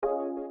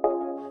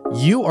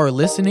You are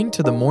listening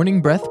to the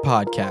Morning Breath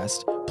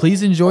Podcast.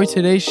 Please enjoy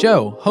today's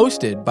show,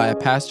 hosted by a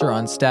pastor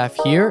on staff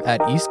here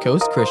at East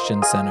Coast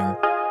Christian Center.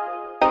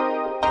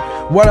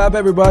 What up,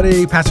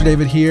 everybody? Pastor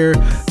David here.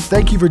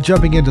 Thank you for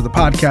jumping into the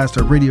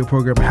podcast or radio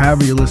program,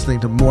 however you're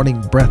listening to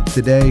Morning Breath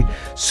today.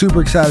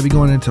 Super excited to be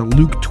going into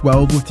Luke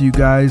 12 with you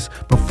guys.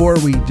 Before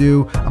we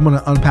do, I'm going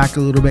to unpack a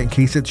little bit in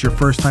case it's your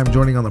first time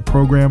joining on the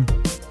program.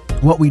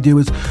 What we do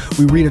is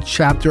we read a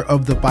chapter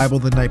of the Bible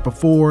the night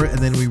before, and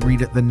then we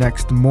read it the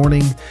next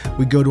morning.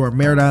 We go to our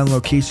Merritt Island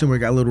location. We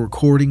got a little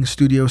recording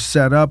studio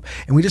set up,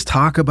 and we just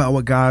talk about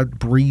what God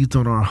breathed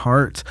on our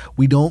hearts.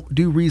 We don't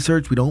do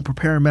research. We don't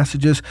prepare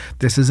messages.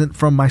 This isn't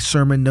from my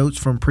sermon notes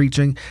from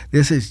preaching.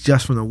 This is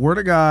just from the Word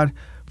of God,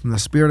 from the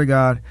Spirit of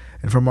God,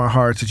 and from our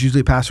hearts. It's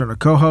usually a pastor and a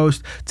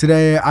co-host.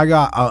 Today, I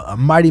got a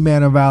mighty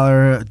man of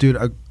valor, dude,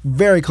 a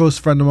very close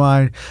friend of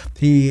mine.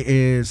 He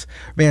is,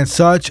 man,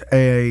 such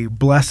a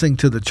blessing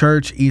to the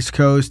church, East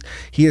Coast.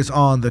 He is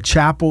on the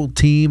chapel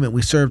team, and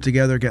we serve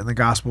together, getting the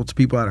gospel to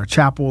people at our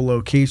chapel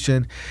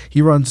location.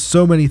 He runs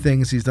so many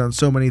things. He's done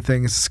so many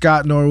things.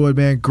 Scott Norwood,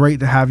 man, great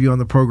to have you on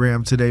the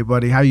program today,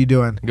 buddy. How you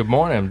doing? Good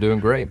morning. I'm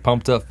doing great.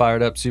 Pumped up,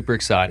 fired up, super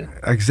excited.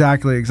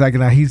 Exactly.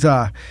 Now, he's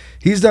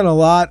done a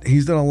lot. He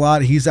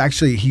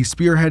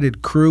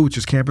spearheaded Cru, which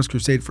is Campus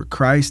Crusade for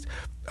Christ,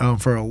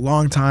 for a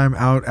long time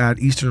out at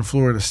Eastern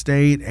Florida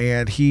State,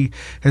 and he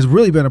has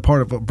really been a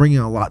part of bringing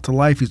a lot to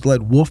life. He's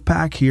led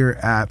Wolfpack here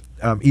at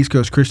East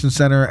Coast Christian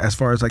Center as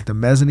far as like the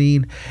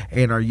mezzanine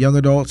and our young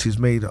adults. He's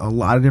made a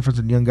lot of difference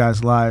in young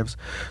guys' lives.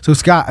 So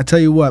Scott, I tell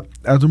you what,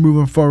 as we're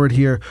moving forward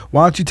here,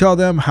 why don't you tell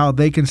them how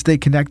they can stay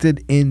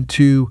connected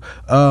into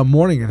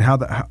morning and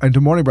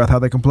into Morning Breath, how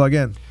they can plug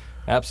in.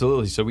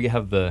 Absolutely. So we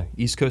have the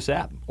East Coast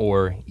app,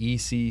 or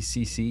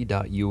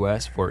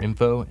eccc.us, for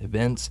info,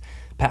 events,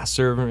 past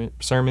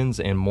sermons,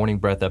 and Morning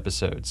Breath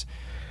episodes.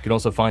 You can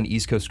also find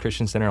East Coast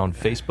Christian Center on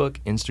Facebook,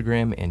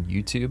 Instagram, and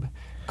YouTube.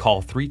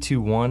 Call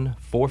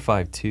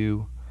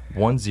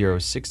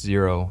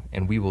 321-452-1060,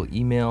 and we will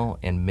email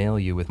and mail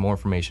you with more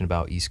information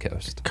about East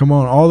Coast. Come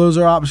on, all those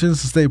are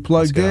options to stay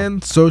plugged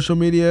in. Social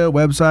media,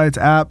 websites,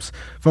 apps,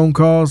 phone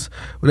calls,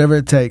 whatever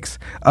it takes.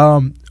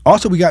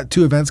 Also, we got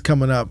 2 events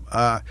coming up.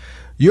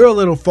 You're a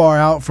little far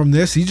out from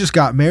this. You just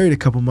got married a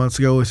couple months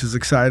ago, which is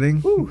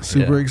exciting.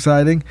 Super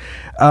exciting.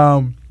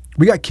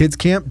 We got Kids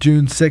Camp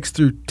June 6th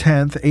through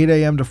 10th, 8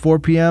 a.m. to 4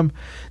 p.m.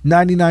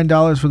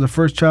 $99 for the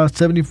first child,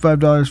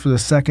 $75 for the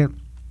second.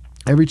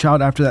 Every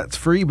child after that's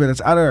free, but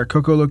it's out at our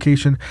Cocoa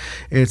location.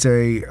 It's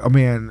a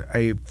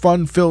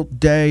fun-filled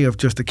day of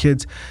just the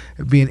kids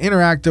being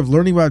interactive,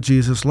 learning about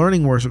Jesus,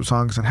 learning worship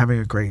songs, and having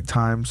a great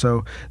time.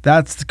 So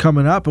that's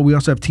coming up. But we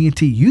also have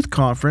TNT Youth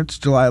Conference,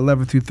 July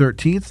 11th through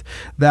 13th.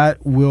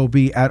 That will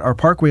be at our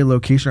Parkway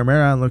location, our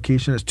Merritt Island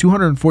location. It's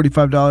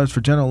 $245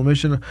 for general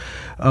admission.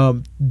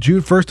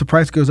 June 1st, the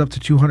price goes up to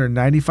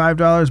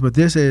 $295, but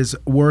this is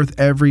worth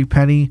every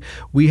penny.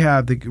 We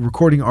have the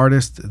recording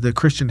artist, the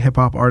Christian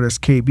hip-hop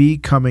artist, KB,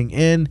 coming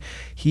in.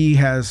 He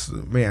has,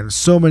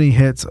 so many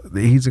hits.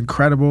 He's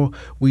incredible.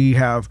 We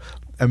have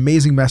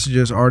amazing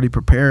messages already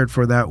prepared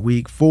for that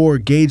week for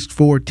Gauged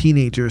for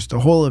teenagers. The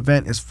whole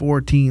event is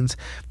for teens.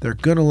 They're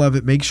going to love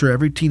it. Make sure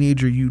every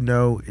teenager you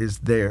know is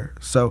there.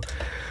 So,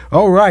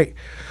 all right.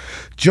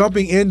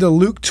 Jumping into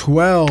Luke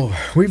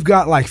 12, we've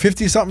got like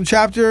 50-something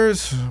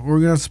chapters.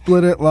 We're going to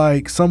split it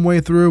like some way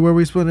through. Where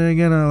we split it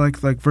again? Like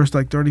verse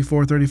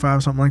 34,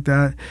 35, something like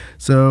that.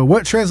 So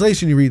what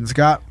translation you reading,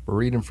 Scott? We're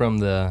reading from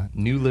the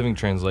New Living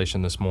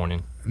Translation this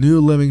morning.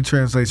 New Living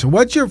Translation.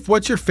 What's your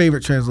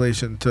favorite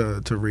translation to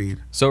read?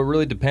 So it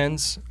really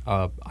depends.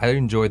 I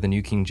enjoy the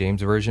New King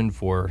James Version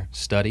for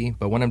study,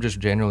 but when I'm just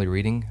generally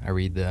reading, I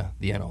read the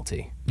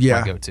NLT.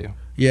 Yeah. I go to.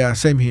 Yeah,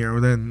 same here.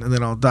 And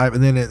then I'll dive,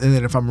 and then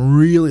if I'm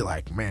really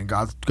like, man,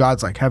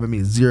 God's like having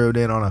me zeroed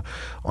in on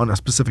a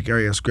specific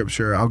area of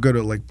scripture, I'll go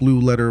to like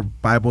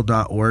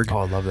blueletterbible.org. Oh,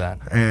 I love that.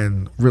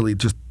 And really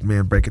just,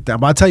 break it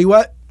down. But I'll tell you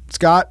what,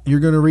 Scott,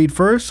 you're going to read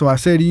first. So I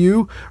say to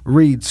you,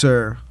 read,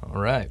 sir.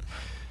 All right.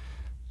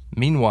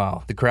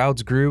 Meanwhile, the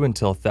crowds grew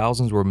until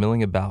thousands were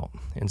milling about,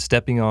 and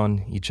stepping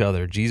on each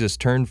other, Jesus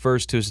turned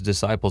first to his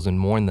disciples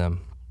and warned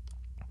them,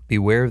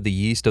 "Beware of the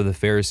yeast of the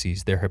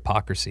Pharisees, their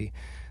hypocrisy.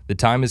 The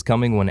time is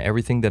coming when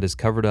everything that is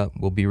covered up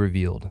will be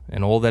revealed,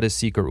 and all that is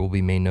secret will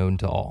be made known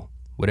to all.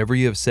 Whatever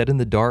you have said in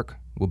the dark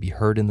will be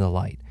heard in the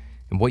light,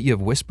 and what you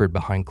have whispered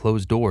behind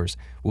closed doors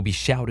will be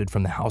shouted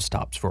from the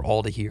housetops for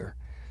all to hear.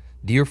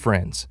 Dear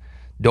friends,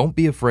 don't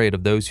be afraid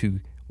of those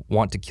who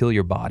want to kill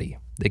your body.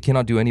 They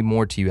cannot do any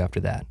more to you after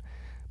that.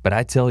 But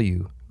I tell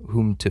you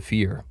whom to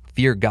fear.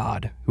 Fear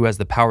God, who has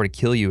the power to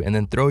kill you and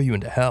then throw you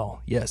into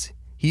hell. Yes,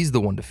 he's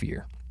the one to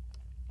fear.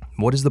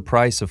 What is the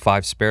price of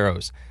 5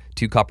 sparrows,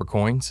 2 copper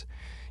coins?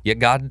 Yet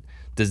God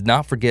does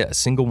not forget a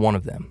single one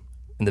of them,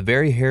 and the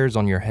very hairs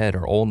on your head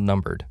are all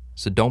numbered.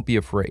 So don't be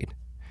afraid.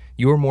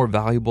 You are more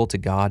valuable to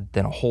God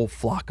than a whole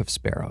flock of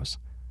sparrows.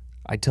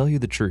 I tell you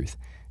the truth.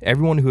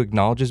 Everyone who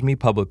acknowledges me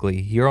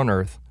publicly here on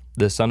earth,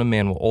 the Son of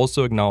Man will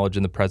also acknowledge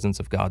in the presence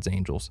of God's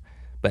angels.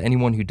 But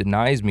anyone who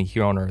denies me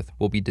here on earth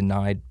will be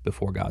denied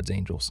before God's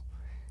angels.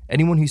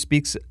 Anyone who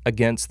speaks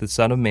against the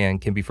Son of Man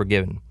can be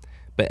forgiven,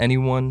 but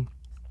anyone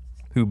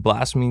who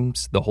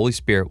blasphemes the Holy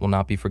Spirit will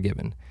not be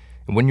forgiven.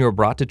 And when you are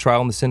brought to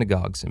trial in the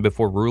synagogues and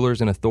before rulers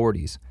and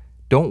authorities,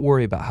 don't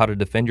worry about how to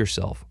defend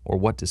yourself or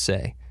what to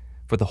say,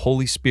 for the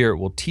Holy Spirit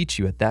will teach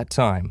you at that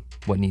time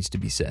what needs to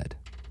be said."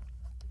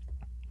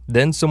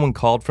 Then someone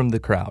called from the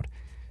crowd,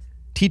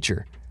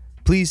 "Teacher,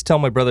 please tell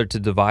my brother to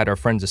divide our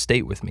friend's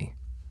estate with me."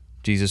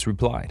 Jesus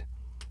replied,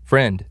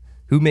 "Friend,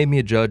 who made me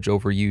a judge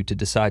over you to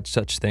decide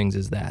such things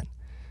as that?"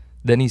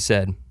 Then he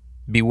said,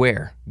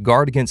 "Beware,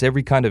 guard against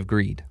every kind of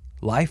greed.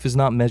 Life is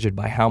not measured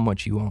by how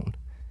much you own."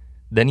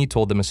 Then he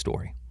told them a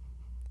story.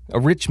 A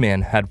rich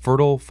man had a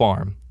fertile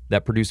farm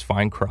that produced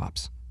fine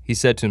crops. He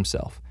said to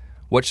himself,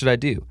 "What should I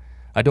do?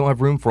 I don't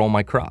have room for all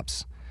my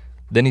crops."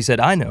 Then he said,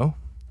 "I know.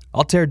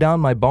 I'll tear down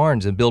my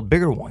barns and build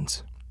bigger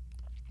ones.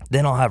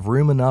 Then I'll have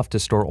room enough to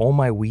store all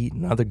my wheat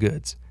and other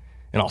goods.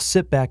 And I'll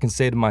sit back and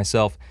say to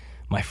myself,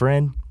 'My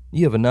friend,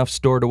 you have enough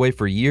stored away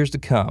for years to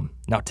come.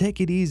 Now take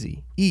it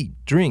easy, eat,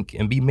 drink,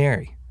 and be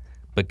merry.'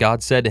 But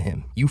God said to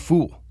him, 'You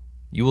fool,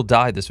 you will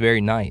die this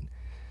very night.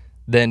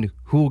 Then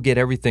who will get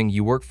everything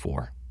you work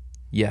for?'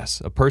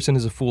 Yes, a person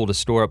is a fool to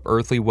store up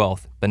earthly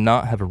wealth, but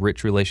not have a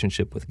rich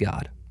relationship with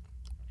God."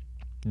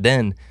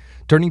 Then,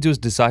 turning to his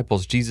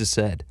disciples, Jesus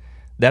said,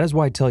 "That is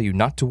why I tell you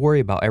not to worry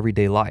about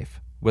everyday life,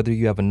 whether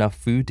you have enough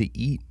food to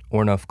eat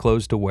or enough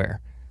clothes to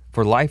wear.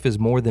 For life is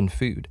more than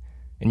food,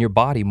 and your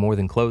body more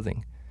than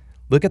clothing.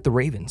 Look at the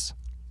ravens.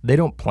 They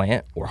don't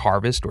plant or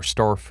harvest or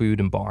store food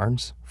in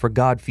barns, for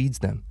God feeds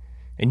them,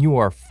 and you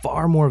are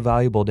far more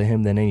valuable to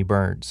him than any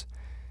birds.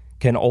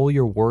 Can all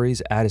your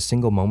worries add a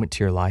single moment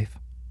to your life?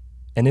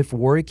 And if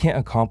worry can't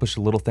accomplish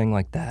a little thing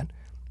like that,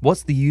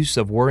 what's the use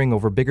of worrying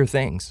over bigger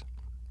things?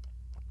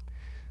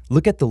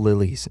 Look at the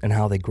lilies and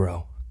how they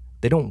grow.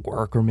 They don't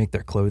work or make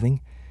their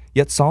clothing,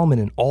 yet Solomon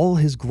in all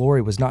his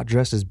glory was not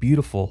dressed as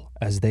beautiful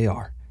as they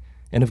are.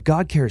 And if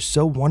God cares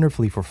so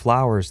wonderfully for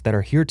flowers that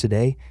are here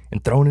today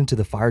and thrown into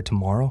the fire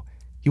tomorrow,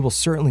 he will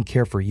certainly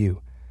care for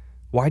you.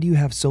 Why do you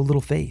have so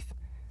little faith?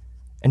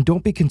 And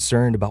don't be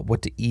concerned about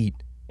what to eat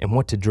and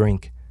what to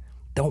drink.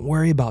 Don't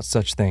worry about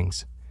such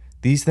things.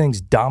 These things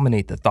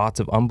dominate the thoughts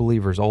of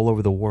unbelievers all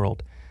over the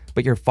world,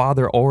 but your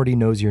Father already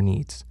knows your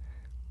needs.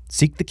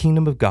 Seek the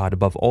kingdom of God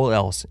above all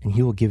else, and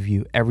he will give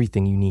you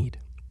everything you need.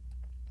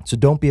 So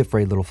don't be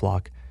afraid, little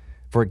flock,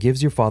 for it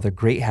gives your Father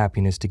great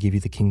happiness to give you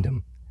the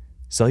kingdom.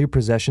 Sell your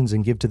possessions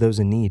and give to those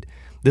in need.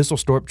 This will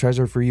store up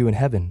treasure for you in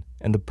heaven,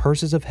 and the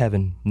purses of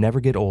heaven never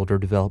get old or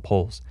develop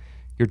holes.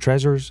 Your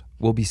treasures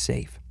will be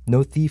safe.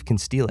 No thief can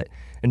steal it,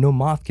 and no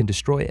moth can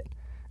destroy it.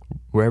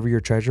 Wherever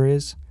your treasure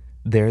is,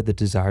 there the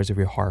desires of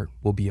your heart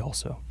will be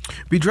also.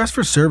 Be dressed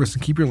for service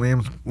and keep your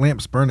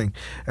lamps burning,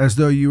 as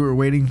though you were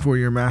waiting for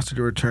your master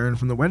to return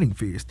from the wedding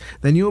feast.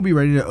 Then you will be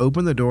ready to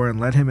open the door and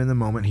let him in the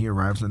moment he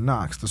arrives and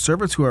knocks. The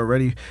servants who are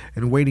ready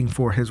and waiting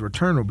for his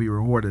return will be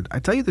rewarded. I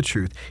tell you the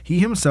truth, he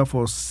himself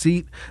will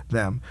seat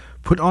them,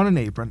 put on an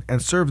apron,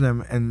 and serve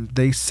them, and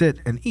they sit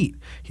and eat.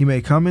 He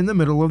may come in the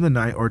middle of the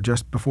night or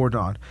just before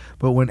dawn,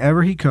 but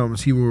whenever he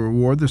comes, he will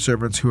reward the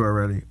servants who are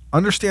ready.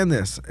 Understand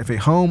this, if a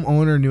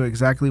homeowner knew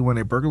exactly when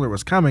a burglar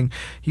was coming,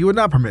 he would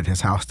not permit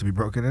his house to be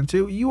broken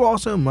into. You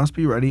also must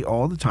be ready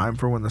all the time,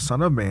 for when the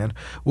Son of Man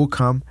will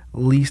come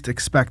least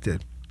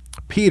expected.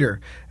 Peter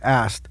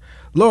asked,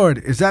 "Lord,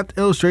 is that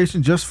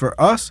illustration just for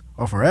us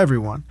or for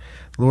everyone?"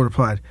 The Lord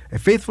replied, "A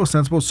faithful,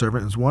 sensible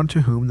servant is one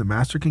to whom the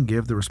master can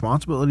give the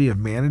responsibility of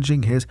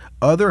managing his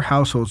other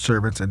household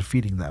servants and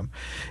feeding them.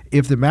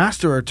 If the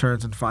master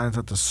returns and finds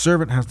that the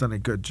servant has done a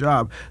good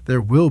job, there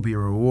will be a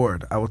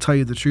reward. I will tell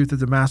you the truth that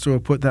the master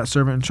will put that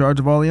servant in charge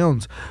of all he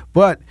owns.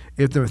 But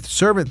if the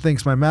servant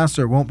thinks my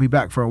master won't be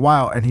back for a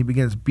while, and he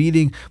begins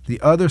beating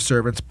the other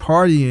servants,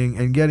 partying,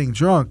 and getting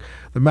drunk,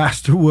 the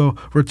master will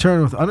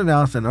return with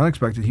unannounced and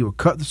unexpected. He will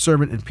cut the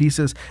servant in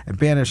pieces and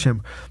banish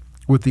him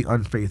with the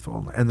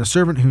unfaithful. And the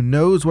servant who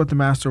knows what the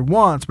master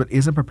wants but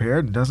isn't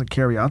prepared and doesn't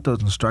carry out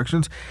those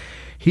instructions,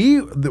 he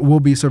will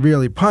be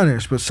severely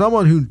punished. But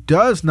someone who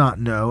does not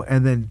know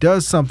and then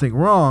does something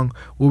wrong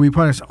will be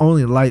punished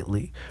only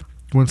lightly.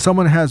 When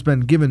someone has been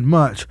given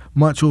much,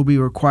 much will be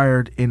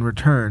required in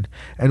return.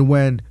 And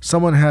when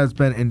someone has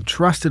been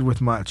entrusted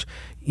with much,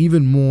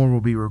 even more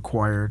will be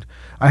required.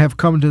 I have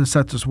come to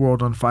set this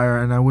world on fire,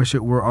 and I wish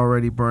it were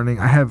already burning.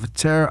 I have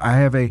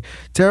a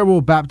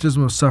terrible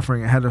baptism of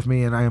suffering ahead of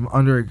me, and I am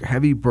under a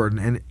heavy burden.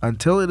 And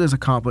until it is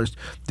accomplished,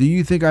 do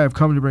you think I have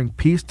come to bring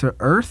peace to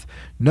earth?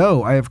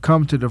 No, I have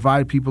come to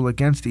divide people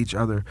against each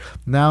other.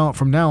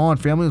 From now on,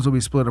 families will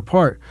be split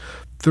apart.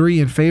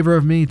 3 in favor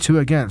of me, 2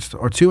 against,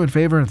 or 2 in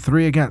favor and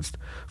 3 against.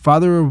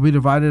 Father will be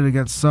divided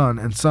against son,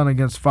 and son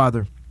against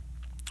father.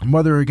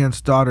 Mother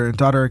against daughter, and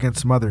daughter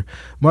against mother.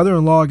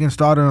 Mother-in-law against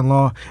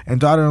daughter-in-law, and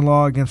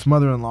daughter-in-law against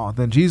mother-in-law.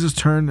 Then Jesus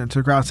turned to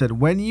the crowd and said,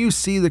 "When you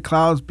see the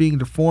clouds being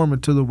deformed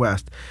into the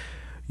west,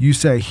 you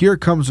say, 'Here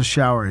comes a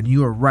shower,' and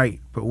you are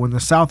right. But when the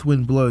south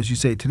wind blows, you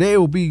say, 'Today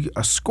will be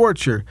a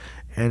scorcher,'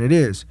 and it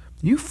is.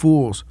 You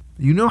fools!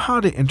 You know how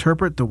to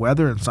interpret the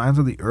weather and signs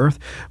of the earth,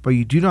 but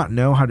you do not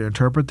know how to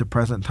interpret the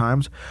present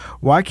times.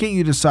 Why can't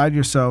you decide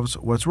yourselves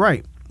what's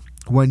right?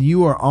 When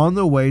you are on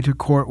the way to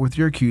court with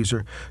your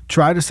accuser,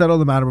 try to settle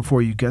the matter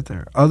before you get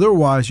there.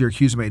 Otherwise, your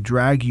accuser may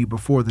drag you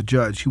before the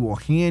judge, who will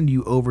hand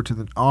you over to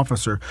the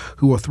officer,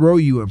 who will throw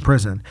you in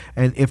prison.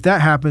 And if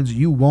that happens,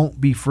 you won't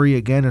be free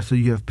again until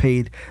you have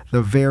paid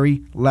the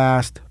very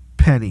last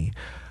penny.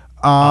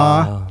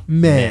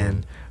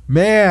 Amen.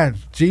 Man,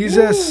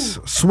 Jesus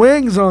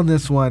swings on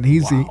this one.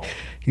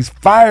 He's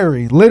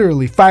fiery,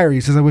 literally fiery.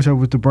 He says, "I wish I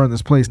would to burn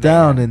this place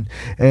down."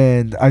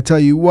 And I tell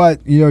you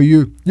what,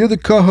 you're the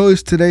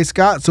co-host today,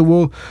 Scott.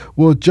 So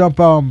we'll jump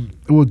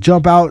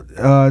out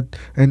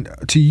and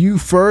to you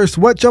first.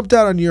 What jumped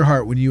out on your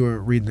heart when you were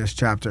reading this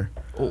chapter?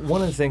 Well,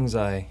 one of the things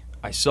I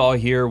saw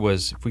here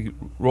was, if we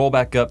roll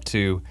back up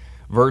to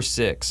verse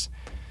 6,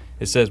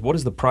 it says, "What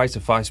is the price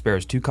of 5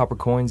 sparrows? 2 copper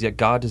coins, yet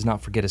God does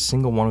not forget a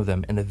single one of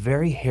them, and the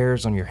very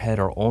hairs on your head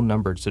are all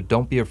numbered, so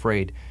don't be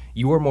afraid.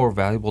 You are more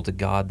valuable to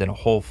God than a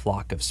whole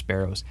flock of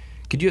sparrows."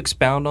 Could you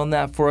expound on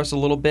that for us a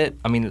little bit?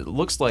 I mean, it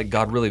looks like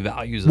God really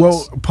values us.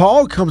 Well,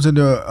 Paul comes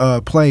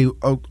into play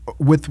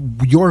with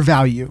your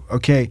value,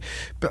 okay?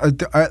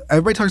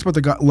 Everybody talks about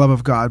the love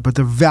of God, but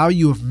the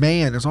value of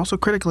man is also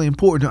critically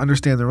important to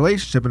understand the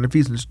relationship. In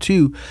Ephesians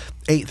 2,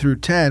 8 through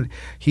 10,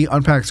 he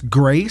unpacks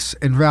grace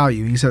and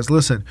value. He says,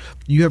 listen,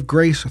 you have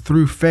grace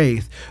through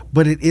faith,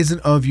 but it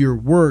isn't of your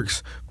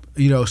works,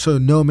 so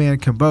no man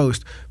can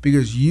boast,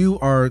 because you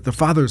are the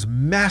Father's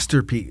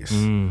masterpiece.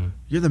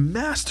 You're the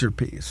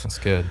masterpiece. That's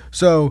good.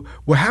 So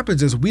what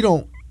happens is we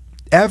don't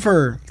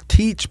ever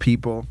teach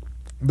people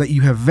that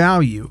you have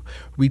value.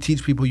 We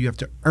teach people you have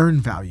to earn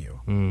value.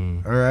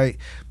 All right?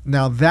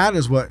 Now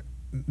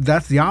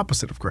that's the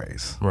opposite of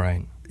grace.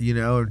 Right.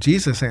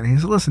 Jesus saying, he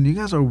said, listen, you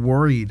guys are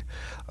worried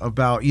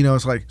about,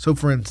 it's like, so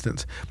for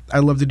instance, I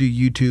love to do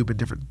YouTube and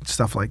different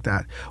stuff like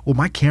that. Well,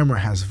 my camera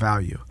has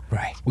value.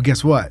 Right. Well,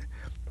 guess what?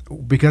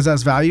 Because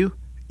that's value,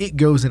 it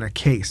goes in a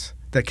case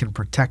that can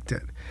protect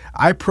it.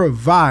 I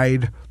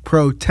provide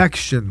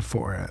protection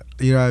for it.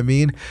 You know what I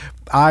mean?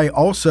 I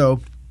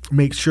also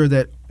make sure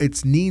that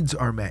its needs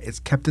are met. It's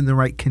kept in the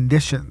right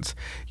conditions.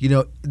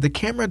 The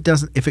camera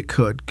doesn't, if it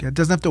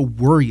doesn't have to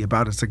worry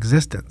about its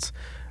existence.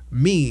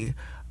 Me,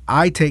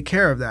 I take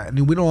care of that.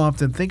 And we don't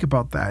often think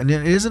about that. And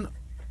it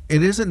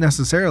isn't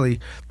necessarily,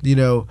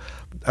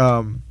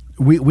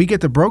 we get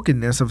the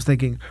brokenness of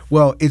thinking,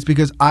 well, it's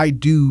because I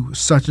do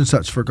such and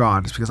such for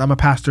God. It's because I'm a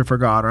pastor for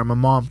God, or I'm a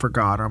mom for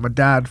God, or I'm a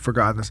dad for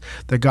God,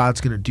 that God's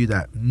going to do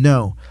that.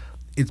 No,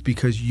 it's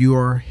because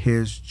you're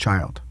his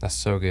child. That's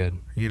so good.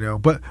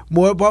 But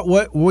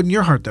what in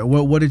your heart, though?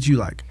 What did you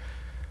like?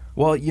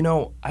 Well,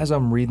 as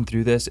I'm reading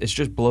through this, it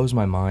just blows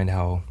my mind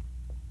how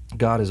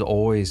God is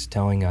always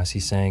telling us,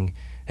 he's saying,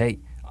 hey,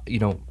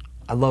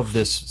 I love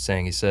this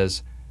saying. He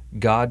says,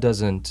 God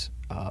doesn't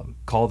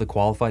call the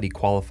qualified, he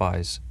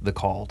qualifies the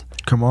called.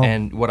 Come on.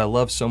 And what I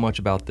love so much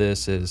about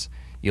this is,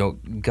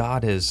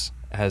 God has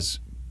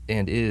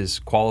and is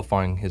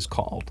qualifying his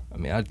called. I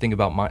mean, I think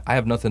about I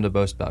have nothing to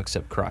boast about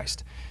except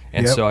Christ.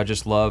 And so I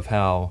just love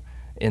how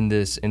in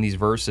these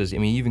verses, I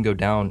mean, you even go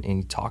down and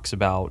he talks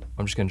about,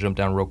 I'm just going to jump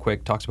down real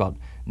quick, talks about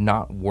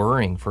not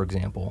worrying, for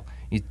example.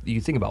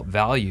 You think about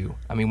value.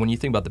 I mean, when you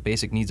think about the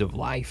basic needs of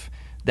life,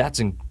 that's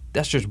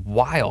just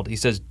wild. He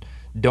says,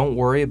 don't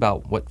worry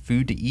about what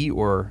food to eat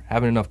or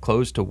having enough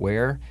clothes to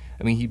wear.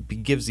 I mean, he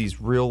gives these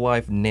real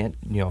life,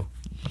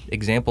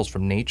 examples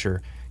from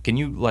nature. Can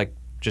you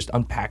just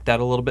unpack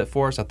that a little bit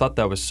for us? I thought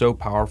that was so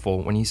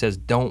powerful when he says,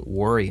 "Don't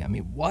worry." I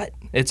mean, what?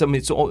 It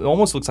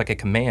almost looks like a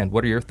command.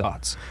 What are your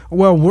thoughts?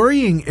 Well,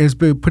 worrying is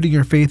putting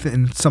your faith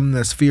in something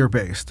that's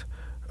fear-based.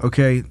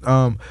 Okay,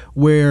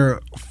 where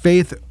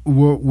faith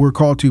we're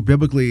called to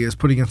biblically is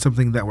putting in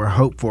something that we're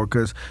hoped for,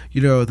 because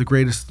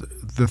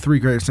the 3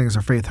 greatest things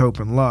are faith, hope,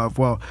 and love.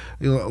 Well,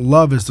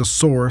 love is the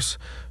source,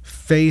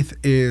 faith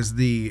is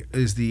the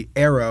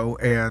arrow,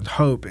 and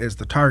hope is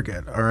the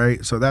target. All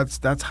right, so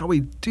that's how we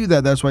do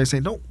that. That's why I say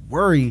don't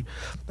worry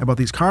about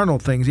these carnal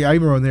things. Yeah, I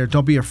even wrote in there,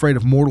 don't be afraid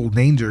of mortal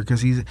danger,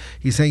 because he's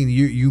saying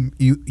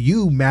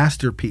you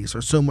masterpiece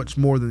are so much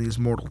more than these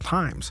mortal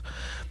times.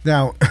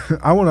 Now,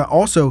 I want to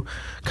also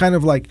kind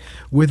of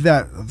with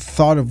that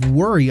thought of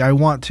worry, I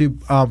want to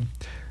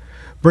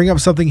bring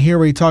up something here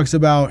where he talks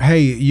about, hey,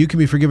 you can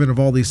be forgiven of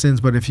all these sins,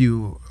 but if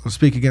you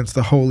speak against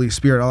the Holy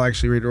Spirit, I'll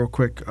actually read it real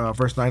quick,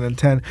 verse 9 and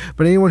 10.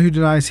 But anyone who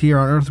denies here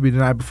on earth will be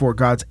denied before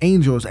God's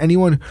angels.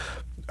 Anyone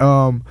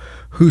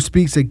who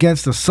speaks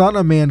against the Son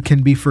of Man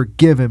can be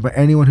forgiven, but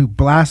anyone who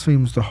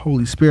blasphemes the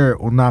Holy Spirit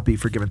will not be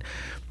forgiven.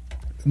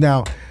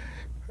 Now,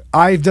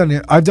 I've done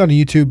a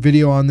YouTube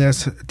video on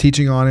this,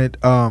 teaching on it.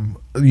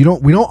 We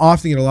don't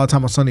often get a lot of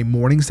time on Sunday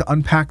mornings to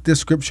unpack this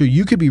scripture.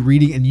 You could be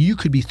reading and you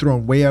could be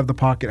thrown way out of the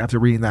pocket after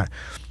reading that.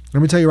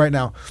 Let me tell you right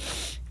now,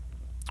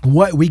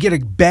 we get a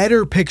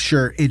better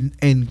picture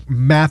in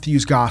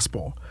Matthew's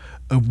gospel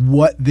of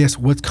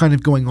what's kind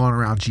of going on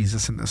around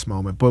Jesus in this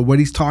moment. But what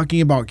he's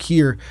talking about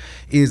here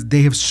is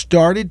they have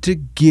started to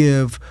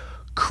give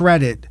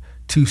credit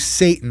to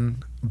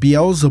Satan,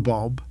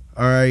 Beelzebub,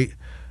 all right,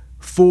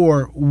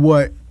 for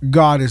what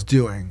God is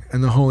doing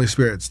and the Holy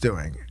Spirit's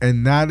doing.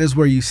 And that is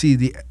where you see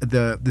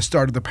the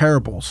start of the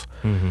parables.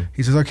 Mm-hmm.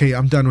 He says, okay,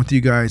 I'm done with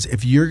you guys.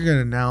 If you're going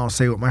to now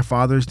say what my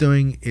Father's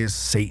doing is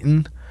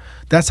Satan,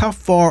 that's how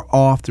far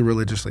off the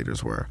religious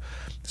leaders were.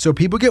 So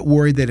people get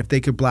worried that if they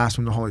could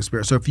blaspheme the Holy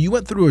Spirit. So if you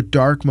went through a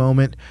dark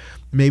moment,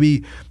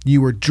 maybe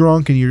you were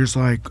drunk and you're just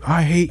like,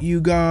 I hate you,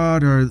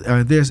 God,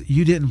 or this,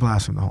 you didn't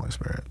blaspheme the Holy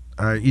Spirit.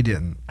 You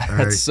didn't.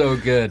 That's so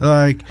good.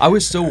 Like, I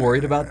was so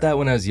worried about that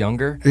when I was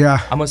younger. Yeah.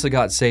 I must have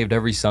got saved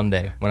every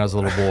Sunday when I was a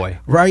little boy.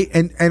 Right.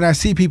 And I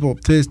see people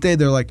to this day,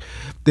 they're like,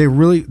 they're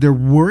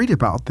worried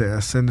about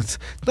this. And it's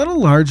not a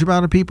large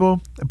amount of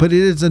people, but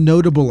it is a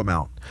notable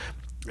amount.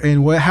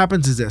 And what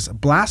happens is this: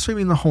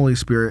 blaspheming the Holy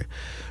Spirit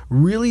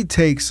really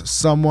takes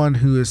someone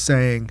who is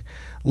saying,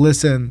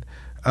 listen,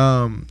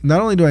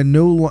 not only do I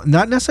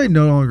not necessarily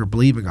no longer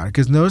believe in God,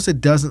 because notice it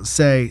doesn't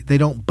say they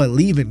don't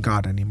believe in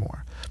God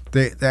anymore.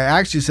 They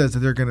actually says that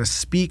they're going to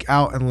speak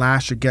out and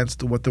lash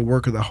against what the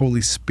work of the Holy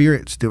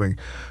Spirit's doing,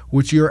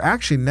 which you're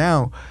actually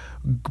now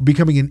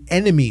becoming an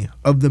enemy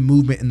of the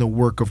movement and the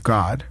work of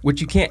God. Which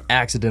you can't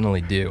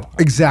accidentally do.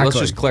 Exactly. Let's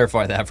just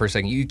clarify that for a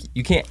second.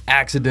 You can't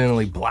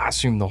accidentally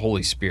blaspheme the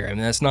Holy Spirit. I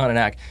mean, that's not an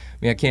act. I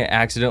mean, I can't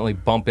accidentally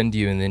bump into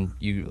you and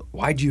then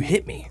why'd you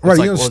hit me? It's right,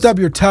 like, you don't stub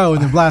your toe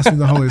and then blaspheme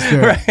the Holy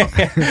Spirit.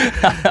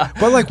 Right.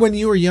 But like when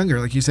you were younger,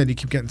 like you said, you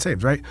keep getting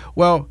saved, right?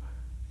 Well,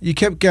 you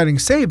kept getting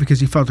saved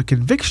because you felt a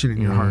conviction in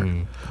your heart.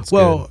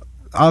 Well, good.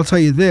 I'll tell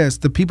you this: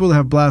 the people that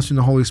have blasphemed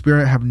the Holy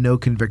Spirit have no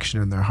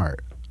conviction in their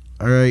heart.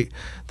 All right,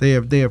 they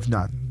have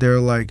none. They're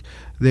like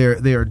they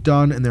are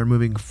done and they're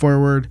moving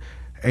forward,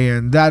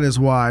 and that is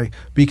why,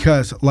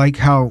 because like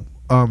how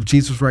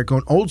Jesus was right,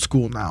 going old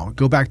school now.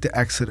 Go back to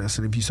Exodus,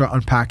 and if you start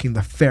unpacking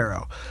the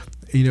Pharaoh.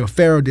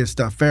 Pharaoh did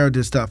stuff,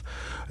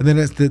 and then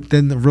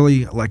then the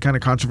really like kind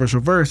of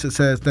controversial verse. It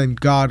says, then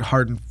God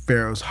hardened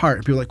Pharaoh's heart.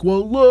 And people are like,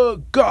 well,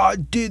 look,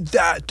 God did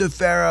that to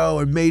Pharaoh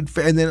and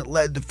and then it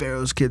led to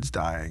Pharaoh's kids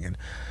dying. And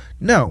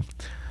no,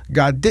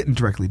 God didn't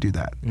directly do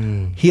that.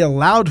 He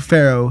allowed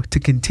Pharaoh to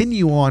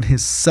continue on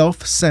his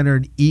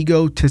self-centered,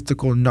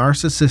 egotistical,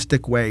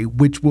 narcissistic way,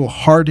 which will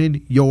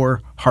harden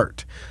your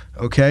heart.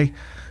 Okay,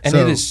 and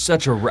it is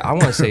such a. I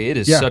want to say it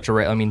is such a.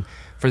 I mean,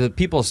 for the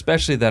people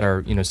especially that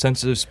are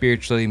sensitive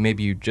spiritually,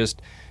 maybe you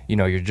just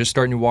you're just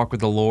starting to walk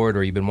with the Lord,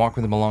 or you've been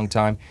walking with Him a long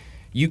time.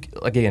 You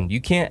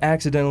can't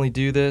accidentally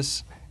do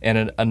this.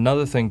 And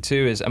another thing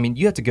too is, I mean,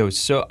 you have to go.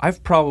 So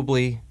I've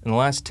probably in the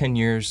last 10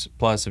 years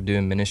plus of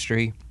doing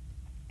ministry,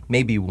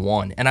 maybe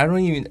one, and I don't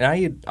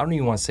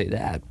even want to say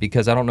that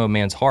because I don't know a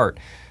man's heart,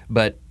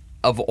 but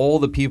of all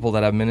the people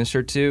that I've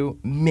ministered to,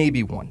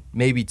 maybe one,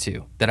 maybe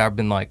two that I've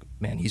been like,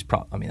 man, he's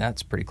probably. I mean,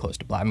 that's pretty close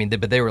to black. I mean,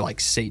 but they were like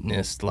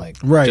Satanists,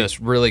 like just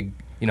really,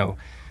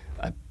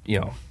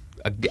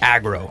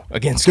 aggro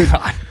against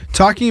God.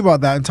 Talking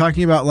about that and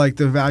talking about like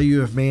the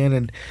value of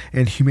man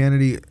and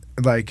humanity.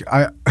 Like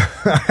I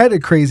had a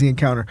crazy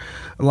encounter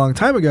a long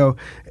time ago,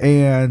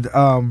 and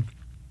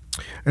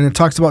it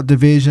talks about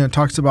division. It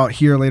talks about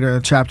here later in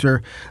the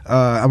chapter.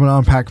 I'm going to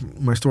unpack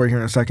my story here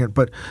in a second.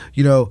 But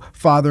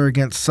father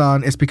against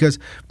son. It's because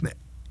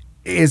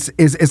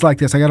it's like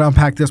this. I got to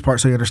unpack this part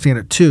so you understand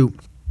it too.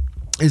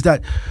 Is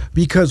that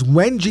because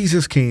when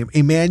Jesus came,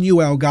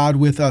 Emmanuel, God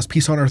with us,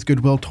 peace on earth,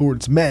 goodwill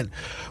towards men,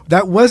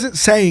 that wasn't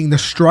saying the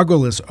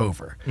struggle is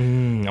over.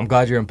 I'm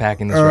glad you're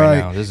unpacking this right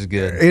now. This is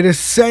good. It is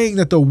saying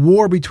that the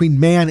war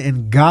between man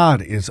and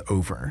God is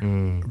over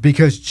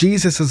because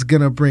Jesus is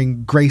going to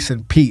bring grace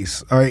and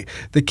peace. All right,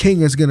 the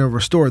King is going to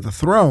restore the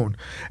throne,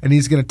 and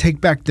He's going to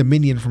take back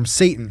dominion from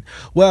Satan.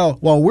 Well,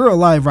 while we're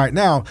alive right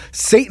now,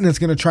 Satan is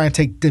going to try and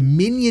take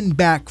dominion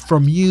back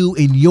from you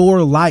in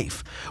your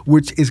life,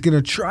 which is going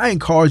to try and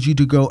cause you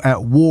to go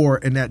at war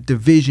and at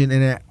division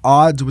and at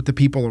odds with the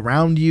people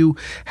around you,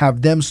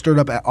 have them stirred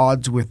up at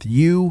odds with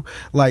you.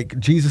 Like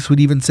Jesus would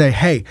even say,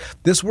 hey,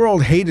 this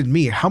world hated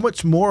me. How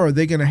much more are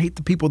they going to hate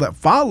the people that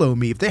follow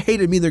me? If they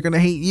hated me, they're going to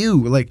hate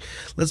you. Like,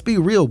 let's be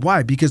real.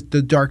 Why? Because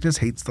the darkness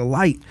hates the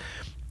light.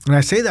 And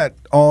I say that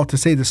all to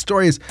say the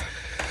story is,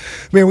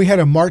 man, we had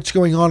a march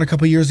going on a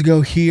couple of years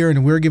ago here,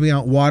 and we were giving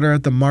out water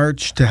at the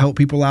march to help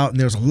people out. And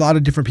there's a lot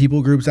of different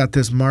people groups at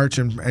this march.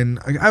 And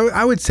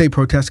I would say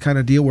protest kind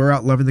of deal. We're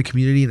out loving the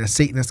community, and a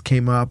Satanist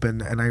came up,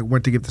 and I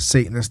went to give the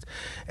Satanist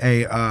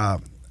a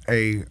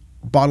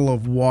bottle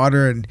of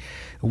water, and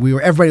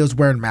everybody was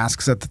wearing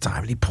masks at the time.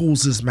 And he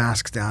pulls his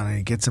mask down, and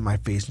he gets in my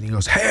face, and he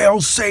goes, "Hail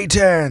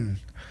Satan!"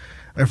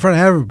 in front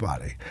of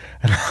everybody.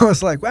 And I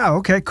was like, wow,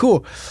 okay,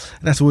 cool.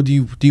 And I said, well, do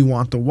you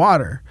want the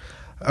water?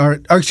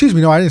 Or excuse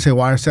me, no, I didn't say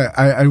water. I said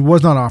I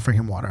was not offering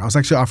him water. I was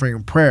actually offering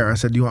him prayer. I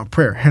said, do you want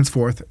prayer?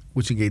 Henceforth,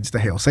 which engaged the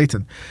Hail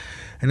Satan.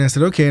 And I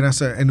said, okay. And I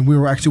said, and we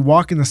were actually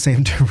walking the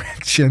same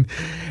direction.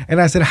 And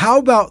I said, how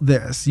about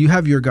this? You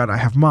have your God, I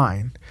have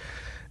mine.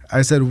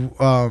 I said,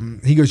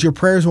 he goes, your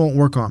prayers won't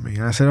work on me.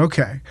 And I said,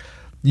 okay,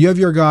 you have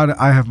your God,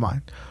 I have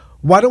mine.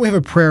 Why don't we have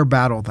a prayer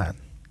battle then?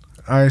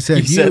 I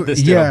said,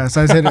 yes.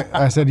 I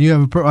said, you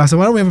have I said,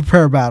 why don't we have a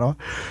prayer battle?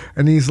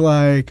 And he's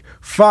like,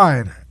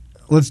 fine,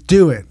 let's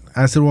do it.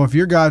 I said, well, if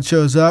your God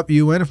shows up,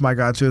 you win. If my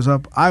God shows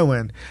up, I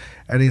win.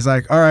 And he's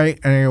like, all right.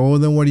 And I go, well,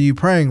 then what are you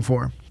praying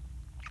for?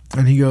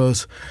 And he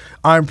goes,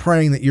 I'm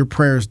praying that your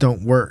prayers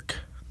don't work.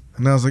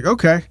 And I was like,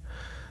 okay.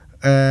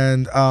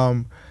 And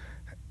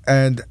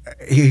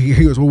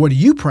he goes, well, what are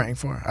you praying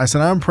for? I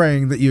said, I'm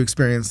praying that you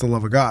experience the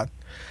love of God.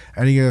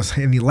 And he goes,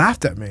 and he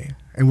laughed at me.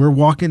 And we're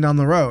walking down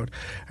the road.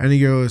 And he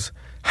goes,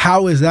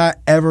 how is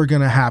that ever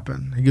going to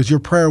happen? He goes, your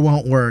prayer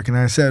won't work. And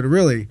I said,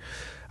 really?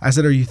 I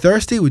said, are you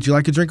thirsty? Would you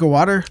like a drink of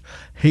water?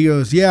 He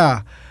goes,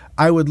 yeah,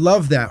 I would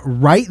love that.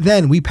 Right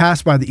then, we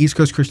passed by the East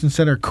Coast Christian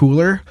Center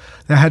cooler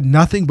that had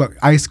nothing but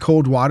ice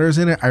cold waters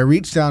in it. I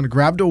reached down,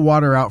 grabbed a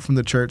water out from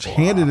the church,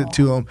 handed it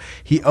to him.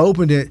 He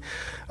opened it,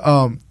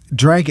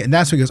 drank it. And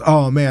that's when he goes,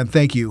 oh, man,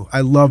 thank you.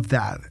 I love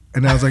that.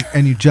 And I was like,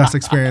 and you just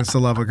experienced the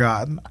love of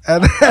God. And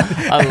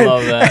I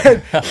love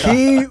that. And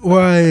he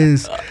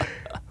was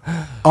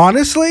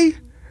honestly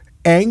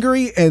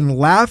angry and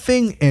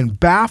laughing and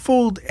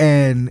baffled.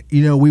 And,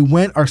 we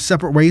went our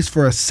separate ways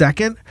for a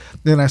second.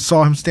 Then I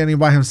saw him standing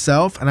by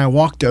himself, and I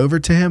walked over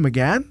to him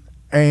again.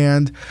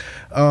 And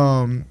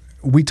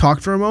we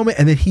talked for a moment,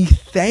 and then he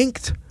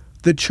thanked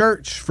the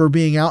church for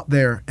being out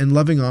there and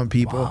loving on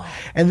people. Wow.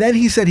 And then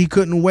he said he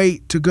couldn't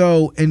wait to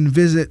go and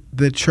visit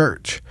the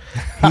church.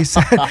 He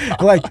said,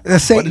 like the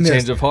Satanist, what a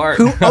change of heart.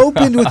 who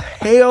opened with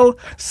Hail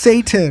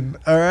Satan.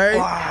 All right.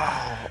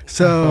 Wow.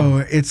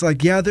 So it's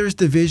like, yeah, there's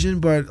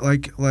division, but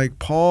like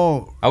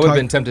Paul. I would have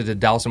been tempted to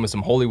douse him with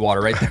some holy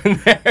water right then and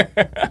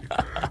there.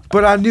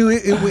 But I knew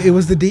it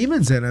was the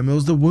demons in him. It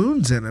was the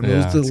wounds in him. Yeah,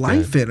 it was the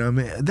life in him.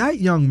 That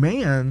young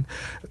man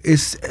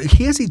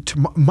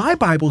my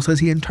Bible says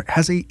he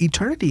has an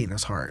eternity in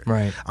his heart.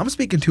 Right. I'm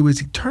speaking to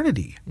his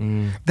eternity.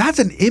 That's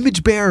an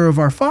image bearer of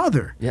our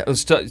Father. Yeah,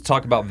 let's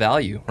talk about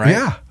value, right?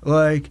 Yeah,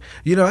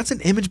 that's an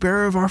image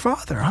bearer of our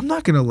Father. I'm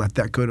not going to let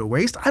that go to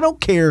waste. I don't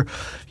care.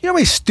 You know how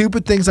many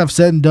stupid things I've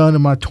said and done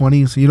in my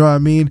 20s? You know what I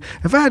mean?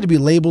 If I had to be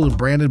labeled and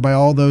branded by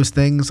all those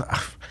things,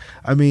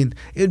 I mean,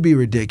 it'd be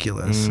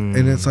ridiculous.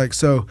 And it's like,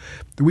 so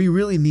we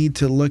really need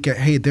to look at,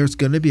 hey, there's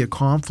going to be a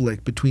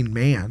conflict between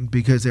man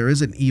because there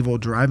is an evil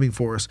driving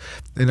force.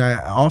 And I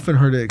often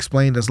heard it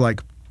explained as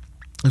what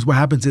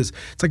happens is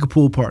it's like a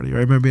pool party, right?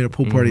 I remember being at a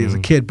pool party as a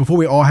kid before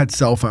we all had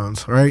cell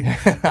phones, right?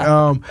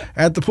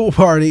 At the pool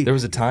party. There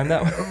was a time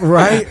that way.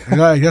 Right?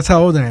 Like, that's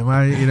how old I am.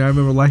 I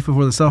remember life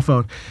before the cell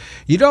phone.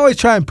 You'd always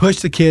try and push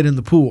the kid in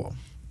the pool.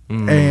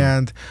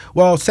 And,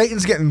 well,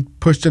 Satan's getting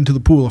pushed into the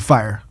pool of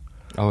fire.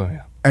 Oh,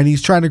 yeah. And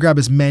he's trying to grab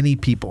as many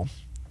people.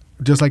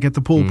 Just like at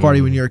the pool party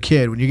when you're a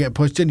kid. When you get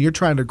pushed in, you're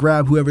trying to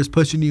grab whoever's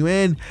pushing you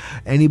in,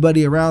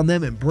 anybody around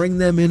them, and bring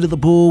them into the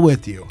pool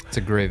with you. It's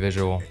a great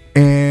visual.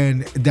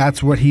 And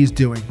that's what he's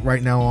doing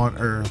right now on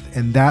earth.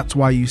 And that's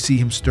why you see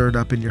him stirred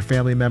up in your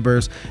family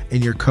members,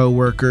 in your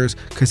co-workers,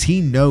 because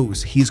he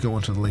knows he's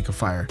going to the lake of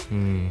fire.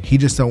 He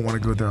just don't want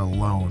to go there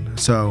alone.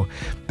 So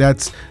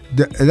that's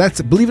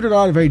believe it or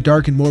not, a very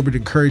dark and morbid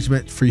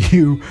encouragement for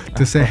you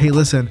to say, hey,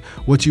 listen,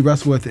 what you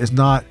wrestle with is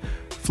not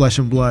flesh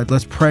and blood.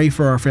 Let's pray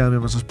for our family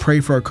members. Let's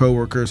pray for our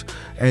coworkers,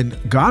 and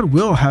God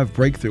will have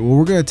breakthrough. Well,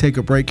 we're going to take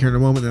a break here in a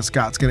moment, and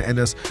Scott's going to end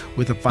us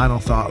with a final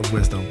thought of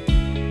wisdom.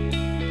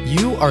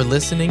 You are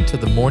listening to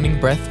the Morning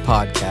Breath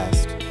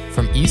podcast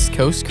from East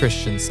Coast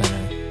Christian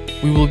Center.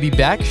 We will be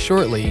back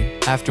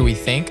shortly after we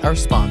thank our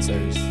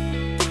sponsors.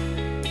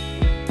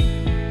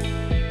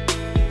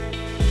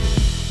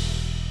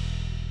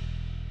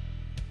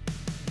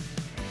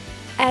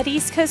 At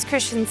East Coast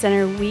Christian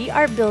Center, we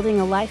are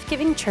building a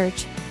life-giving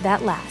church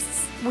that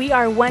lasts. We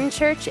are one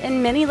church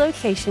in many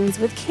locations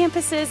with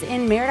campuses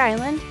in Merritt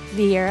Island,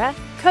 Viera,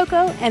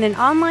 Cocoa, and an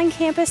online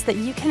campus that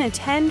you can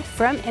attend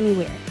from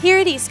anywhere. Here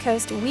at East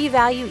Coast, we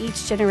value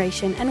each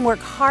generation and work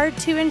hard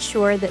to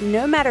ensure that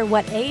no matter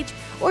what age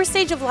or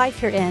stage of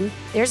life you're in,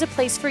 there's a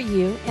place for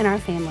you in our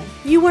family.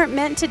 You weren't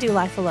meant to do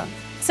life alone,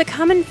 so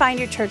come and find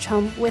your church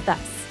home with us.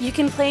 You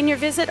can plan your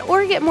visit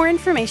or get more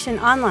information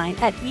online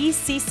at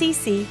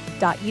eccc.us.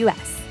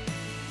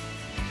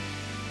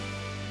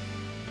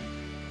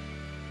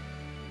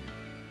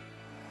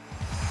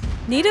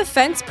 Need a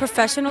fence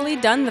professionally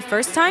done the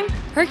first time?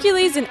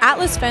 Hercules and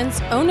Atlas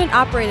Fence, owned and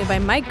operated by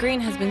Mike Green,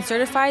 has been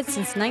certified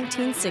since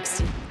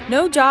 1960.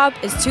 No job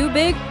is too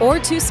big or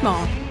too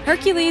small.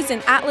 Hercules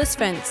and Atlas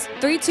Fence,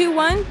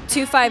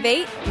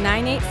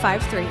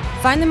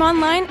 321-258-9853. Find them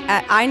online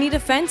at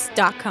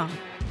ineedafence.com.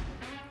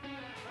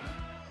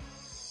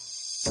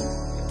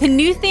 The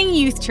New Thing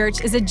Youth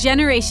Church is a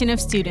generation of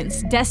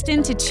students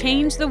destined to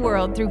change the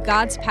world through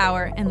God's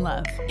power and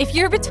love. If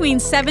you're between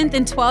 7th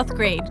and 12th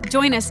grade,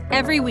 join us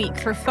every week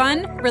for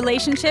fun,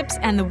 relationships,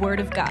 and the Word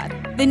of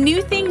God. The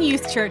New Thing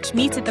Youth Church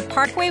meets at the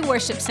Parkway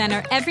Worship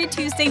Center every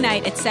Tuesday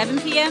night at 7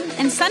 p.m.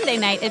 and Sunday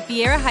night at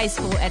Viera High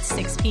School at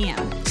 6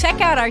 p.m. Check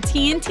out our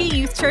TNT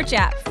Youth Church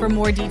app for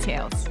more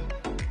details.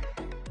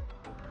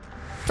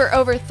 For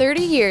over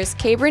 30 years,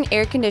 Cabron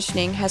Air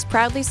Conditioning has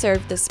proudly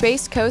served the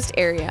Space Coast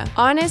area.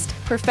 Honest,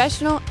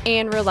 professional,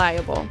 and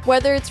reliable.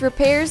 Whether it's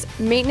repairs,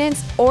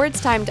 maintenance, or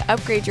it's time to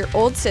upgrade your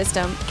old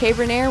system,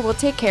 Cabron Air will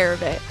take care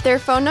of it. Their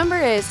phone number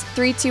is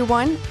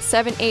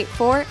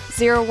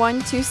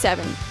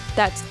 321-784-0127.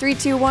 That's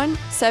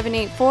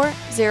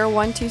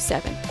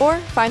 321-784-0127. Or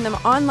find them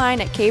online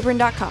at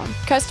cabron.com.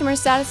 Customer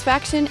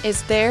satisfaction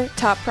is their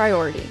top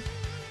priority.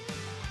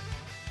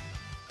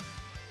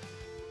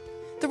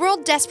 The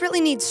world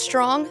desperately needs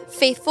strong,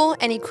 faithful,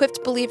 and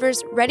equipped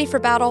believers ready for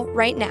battle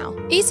right now.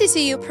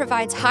 ECCU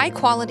provides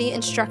high-quality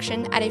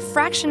instruction at a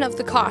fraction of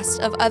the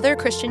cost of other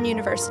Christian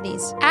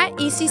universities. At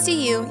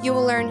ECCU, you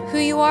will learn who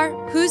you are,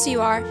 whose you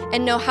are,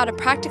 and know how to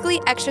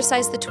practically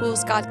exercise the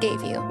tools God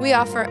gave you. We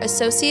offer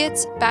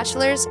associates,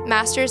 bachelor's,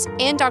 master's,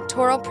 and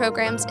doctoral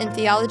programs in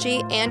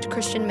theology and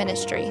Christian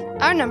ministry.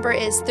 Our number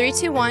is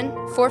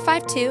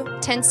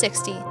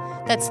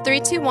 321-452-1060. That's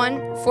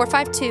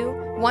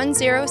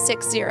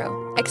 321-452-1060.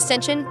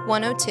 Extension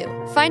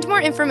 102. Find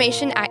more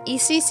information at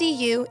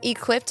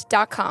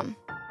eccuequipped.com.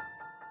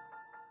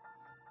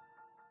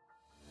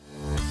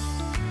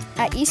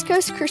 At East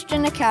Coast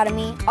Christian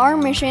Academy, our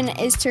mission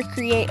is to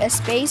create a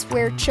space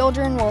where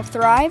children will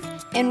thrive,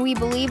 and we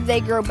believe they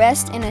grow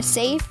best in a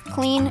safe,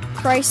 clean,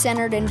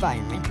 Christ-centered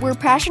environment. We're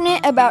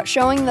passionate about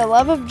showing the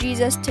love of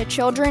Jesus to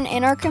children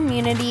in our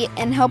community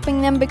and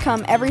helping them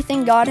become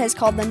everything God has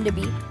called them to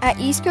be.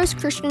 At East Coast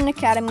Christian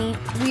Academy,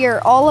 we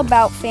are all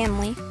about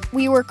family.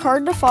 We work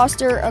hard to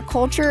foster a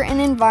culture and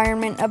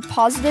environment of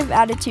positive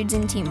attitudes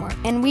and teamwork,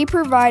 and we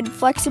provide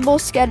flexible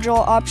schedule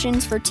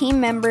options for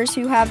team members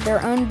who have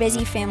their own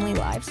busy family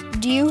lives.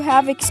 Do you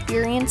have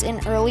experience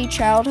in early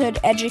childhood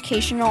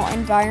educational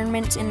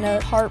environments and a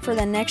heart for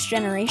the next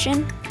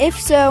generation? If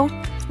so,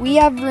 we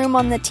have room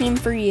on the team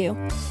for you.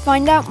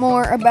 Find out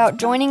more about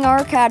joining our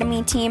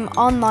Academy team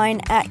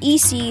online at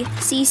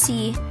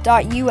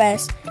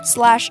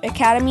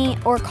eccc.us/academy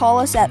or call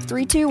us at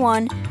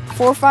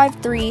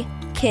 321-453-KIDS.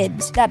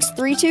 That's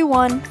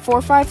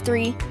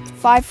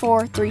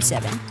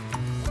 321-453-5437.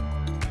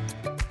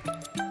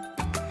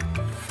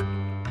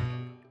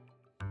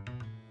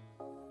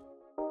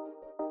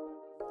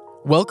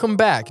 Welcome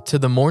back to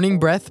the Morning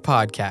Breath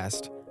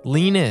Podcast.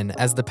 Lean in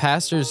as the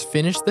pastors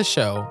finish the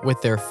show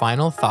with their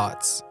final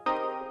thoughts.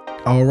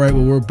 All right,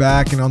 well, we're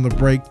back, and on the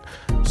break,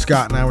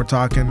 Scott and I were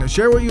talking.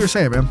 Share what you were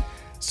saying, man.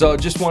 So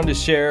just wanted to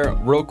share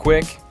real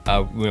quick,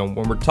 when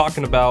we're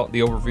talking about the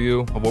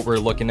overview of what we're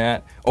looking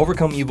at,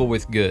 overcome evil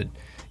with good.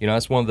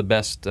 That's one of the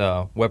best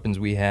weapons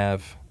we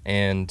have.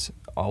 And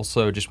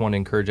also just want to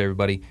encourage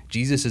everybody,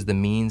 Jesus is the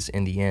means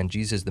and the end.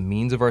 Jesus is the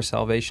means of our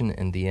salvation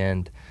and the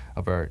end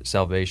of our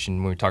salvation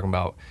when we're talking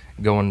about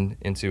going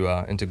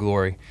into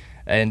glory.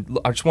 And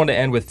I just want to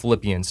end with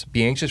Philippians.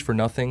 Be anxious for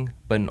nothing,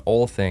 but in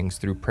all things,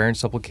 through prayer and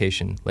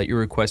supplication, let your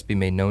requests be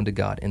made known to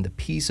God, and the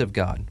peace of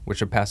God, which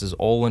surpasses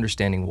all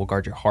understanding, will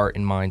guard your heart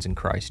and minds in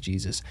Christ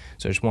Jesus.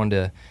 So I just wanted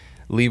to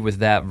leave with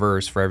that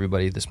verse for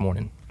everybody this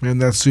morning.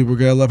 And that's super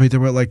good. I love how you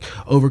talk about like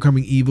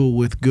overcoming evil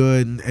with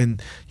good,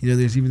 and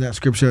there's even that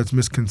scripture that's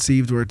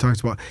misconceived where it talks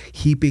about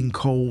heaping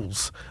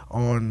coals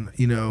on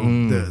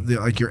the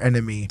like your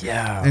enemy.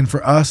 Yeah. And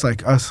for us,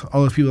 like us,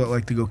 all those people that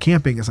like to go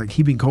camping, it's like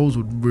heaping coals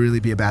would really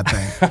be a bad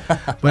thing.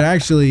 But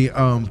actually,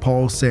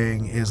 Paul's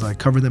saying is like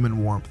cover them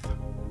in warmth.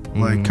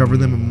 Like cover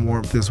them in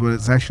warmth is what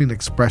it's actually an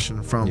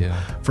expression from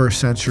first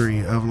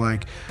century of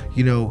like,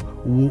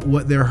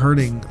 what they're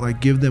hurting,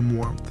 like give them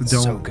warmth.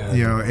 Don't, so good.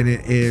 And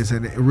it is,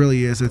 and it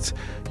really is. It's,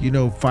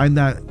 find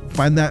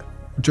that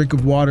drink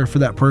of water for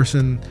that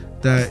person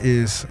that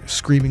is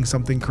screaming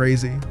something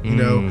crazy,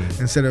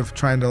 instead of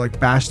trying to like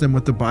bash them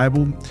with the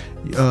Bible.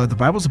 The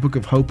Bible's a book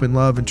of hope and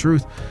love and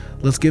truth.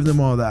 Let's give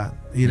them all that,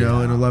 in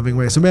a loving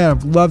way. So, man,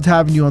 I've loved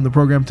having you on the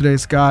program today,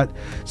 Scott.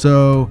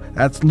 So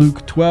that's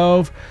Luke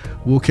 12.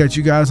 We'll catch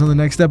you guys on the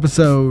next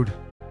episode.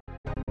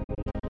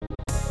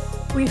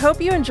 We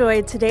hope you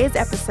enjoyed today's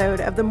episode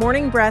of the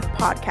Morning Breath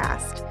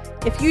Podcast.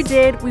 If you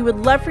did, we would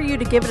love for you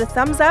to give it a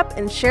thumbs up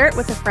and share it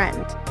with a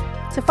friend.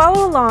 To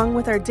follow along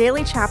with our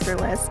daily chapter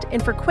list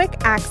and for quick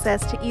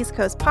access to East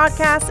Coast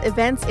podcasts,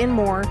 events, and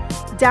more,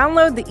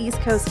 download the East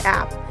Coast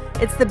app.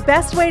 It's the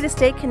best way to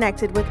stay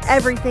connected with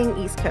everything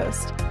East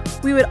Coast.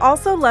 We would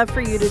also love for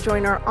you to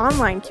join our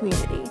online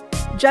community.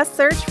 Just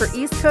search for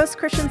East Coast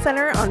Christian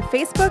Center on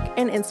Facebook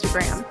and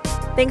Instagram.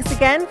 Thanks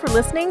again for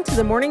listening to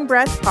the Morning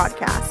Breath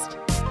Podcast.